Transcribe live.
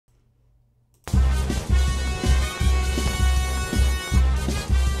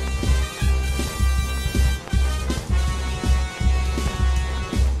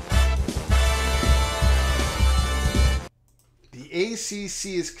ACC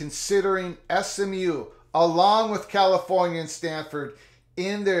is considering SMU, along with California and Stanford,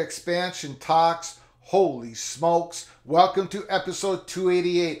 in their expansion talks. Holy smokes. Welcome to episode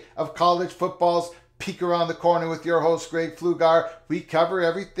 288 of College Football's Peek Around the Corner with your host, Greg Pflugar. We cover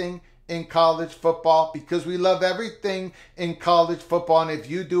everything in college football because we love everything in college football. And if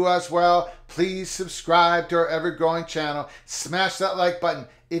you do as well, please subscribe to our ever-growing channel. Smash that like button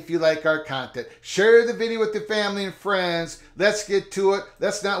if you like our content. Share the video with your family and friends. Let's get to it.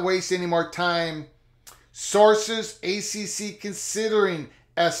 Let's not waste any more time. Sources: ACC considering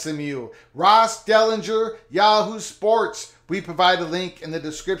SMU. Ross Dellenger, Yahoo Sports. We provide a link in the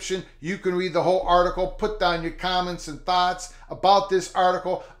description. You can read the whole article. Put down your comments and thoughts about this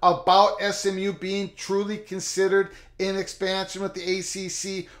article, about SMU being truly considered in expansion with the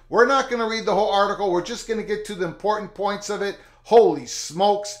ACC. We're not going to read the whole article. We're just going to get to the important points of it. Holy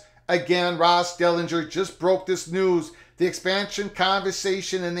smokes. Again, Ross Dellenger just broke this news. The expansion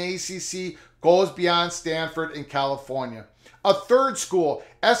conversation in the ACC goes beyond Stanford and California. A third school,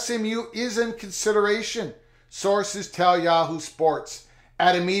 SMU, is in consideration. Sources tell Yahoo Sports.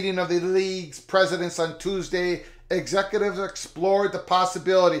 At a meeting of the league's presidents on Tuesday, executives explored the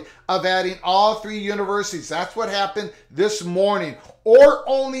possibility of adding all three universities. That's what happened this morning. Or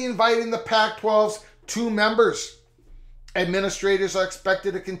only inviting the Pac-12's 2 members. Administrators are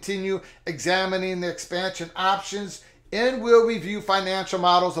expected to continue examining the expansion options and will review financial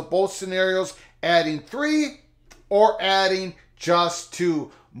models of both scenarios, adding 3 or adding just 2.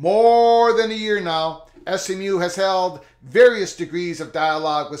 More than a year now, SMU has held various degrees of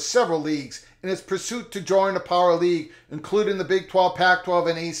dialogue with several leagues in its pursuit to join the Power League, including the Big 12, Pac-12,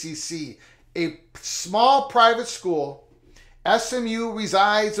 and ACC. A small private school, SMU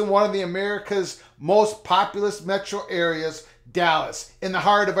resides in one of America's most populous metro areas, Dallas, in the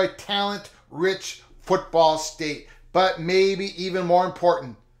heart of a talent-rich football state. But maybe even more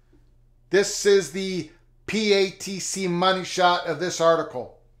important, this is the PATC money shot of this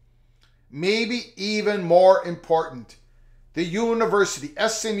article. Maybe even more important, the university,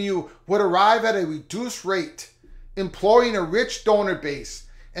 SMU, would arrive at a reduced rate, employing a rich donor base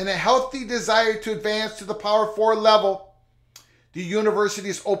and a healthy desire to advance to the Power 4 level. The university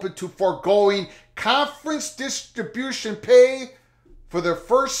is open to foregoing conference distribution pay for their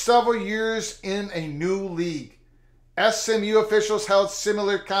first several years in a new league. SMU officials held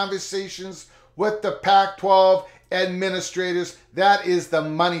similar conversations with the Pac-12 administrators. That is the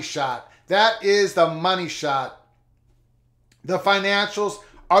money shot. That is the money shot. The financials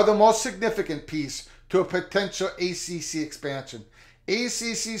are the most significant piece to a potential ACC expansion.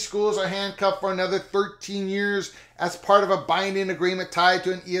 ACC schools are handcuffed for another 13 years as part of a binding agreement tied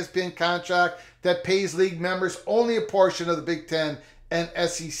to an ESPN contract that pays league members only a portion of the Big Ten and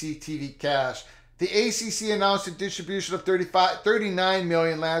SEC TV cash. The ACC announced a distribution of $39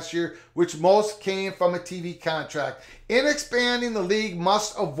 million last year, which most came from a TV contract. In expanding, the league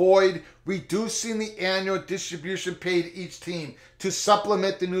must avoid reducing the annual distribution paid to each team to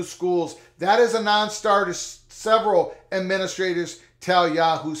supplement the new schools. That is a non-starter, several administrators tell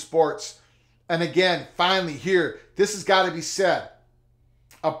Yahoo Sports. And again, finally here, this has got to be said.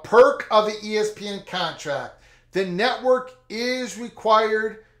 A perk of the ESPN contract, the network is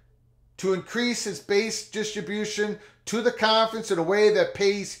required to increase its base distribution to the conference in a way that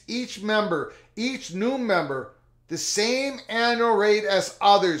pays each member, each new member, the same annual rate as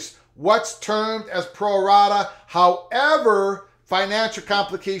others, what's termed as pro rata. However, financial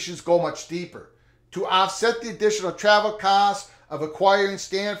complications go much deeper. To offset the additional travel costs of acquiring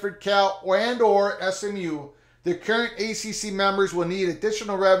Stanford, Cal, and or SMU, the current ACC members will need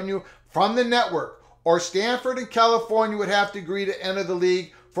additional revenue from the network, or Stanford and California would have to agree to enter the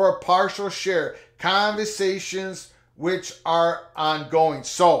league for a partial share. Conversations which are ongoing.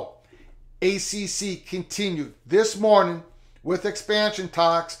 So, ACC continued this morning with expansion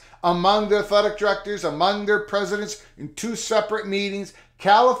talks among the athletic directors, among their presidents in 2 separate meetings.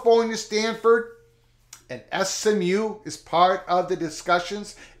 California, Stanford, and SMU is part of the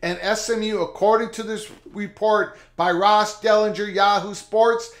discussions. And SMU, according to this report by Ross Dellenger, Yahoo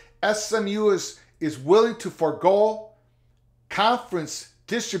Sports, SMU is willing to forego conference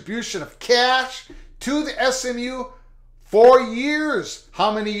distribution of cash to the SMU for years. How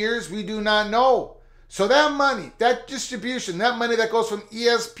many years, we do not know. So that money, that distribution, that money that goes from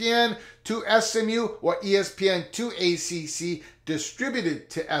ESPN to SMU or ESPN to ACC distributed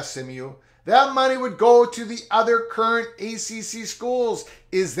to SMU, that money would go to the other current ACC schools.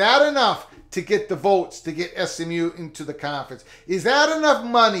 Is that enough to get the votes to get SMU into the conference? Is that enough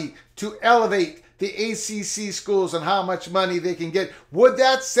money to elevate the ACC schools and how much money they can get. Would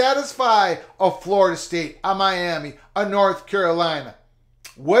that satisfy a Florida State, a Miami, a North Carolina?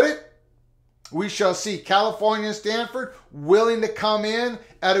 Would it? We shall see. California and Stanford willing to come in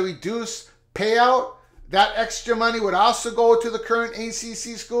at a reduced payout. That extra money would also go to the current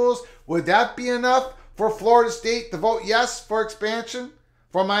ACC schools. Would that be enough for Florida State to vote yes for expansion?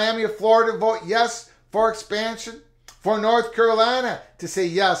 For Miami of Florida to vote yes for expansion? For North Carolina to say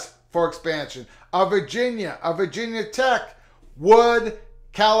yes for expansion? Virginia Tech? Would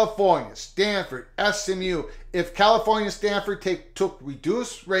California, Stanford, SMU, if California and Stanford took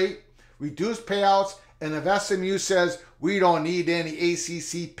reduced rate, reduced payouts, and if SMU says we don't need any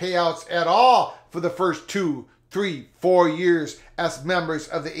ACC payouts at all for the first 2, 3, 4 years as members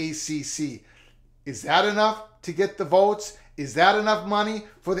of the ACC, is that enough to get the votes? Is that enough money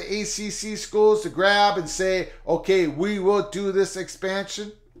for the ACC schools to grab and say, okay, we will do this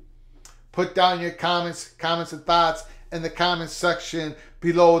expansion? Put down your comments and thoughts in the comments section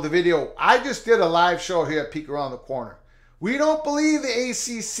below the video. I just did a live show here at Peek Around the Corner. We don't believe the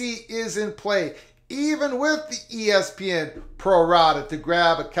ACC is in play, even with the ESPN pro rata to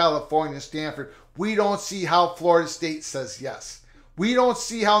grab a California Stanford. We don't see how Florida State says yes. We don't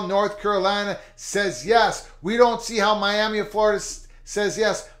see how North Carolina says yes. We don't see how Miami of Florida says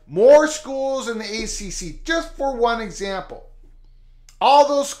yes. More schools in the ACC, just for one example. All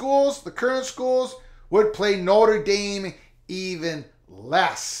those schools, the current schools, would play Notre Dame even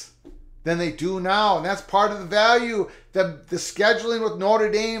less than they do now. And that's part of the value. The scheduling with Notre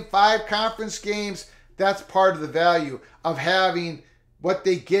Dame, 5 conference games, that's part of the value of having what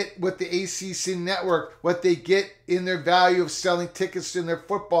they get with the ACC network, what they get in their value of selling tickets in their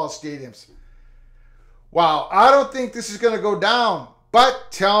football stadiums. Wow, I don't think this is going to go down,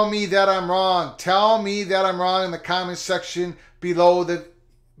 but tell me that I'm wrong. Tell me that I'm wrong in the comment section below the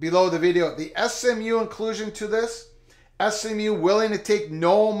video. The SMU inclusion to this, SMU willing to take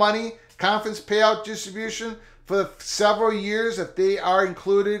no money conference payout distribution for the several years if they are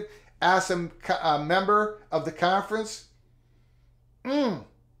included as a member of the conference.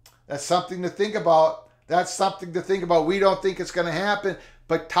 That's something to think about. That's something to think about. We don't think it's going to happen,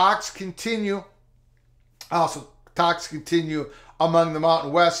 but talks continue. Also, talks continue among the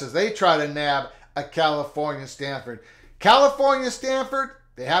Mountain West as they try to nab a California Stanford. California Stanford,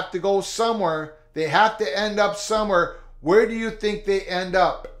 they have to go somewhere. They have to end up somewhere. Where do you think they end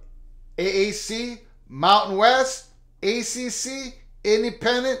up? AAC, Mountain West, ACC,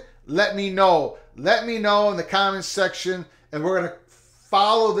 Independent? Let me know. Let me know in the comments section, and we're going to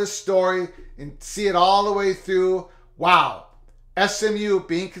follow this story and see it all the way through. Wow. SMU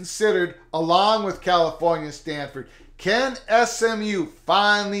being considered along with California Stanford. Can SMU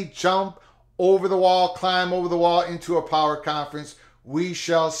finally jump over the wall, climb over the wall into a power conference? We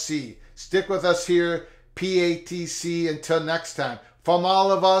shall see. Stick with us here, PATC, until next time. From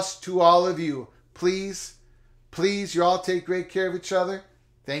all of us to all of you, please, you all take great care of each other.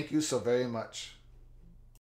 Thank you so very much.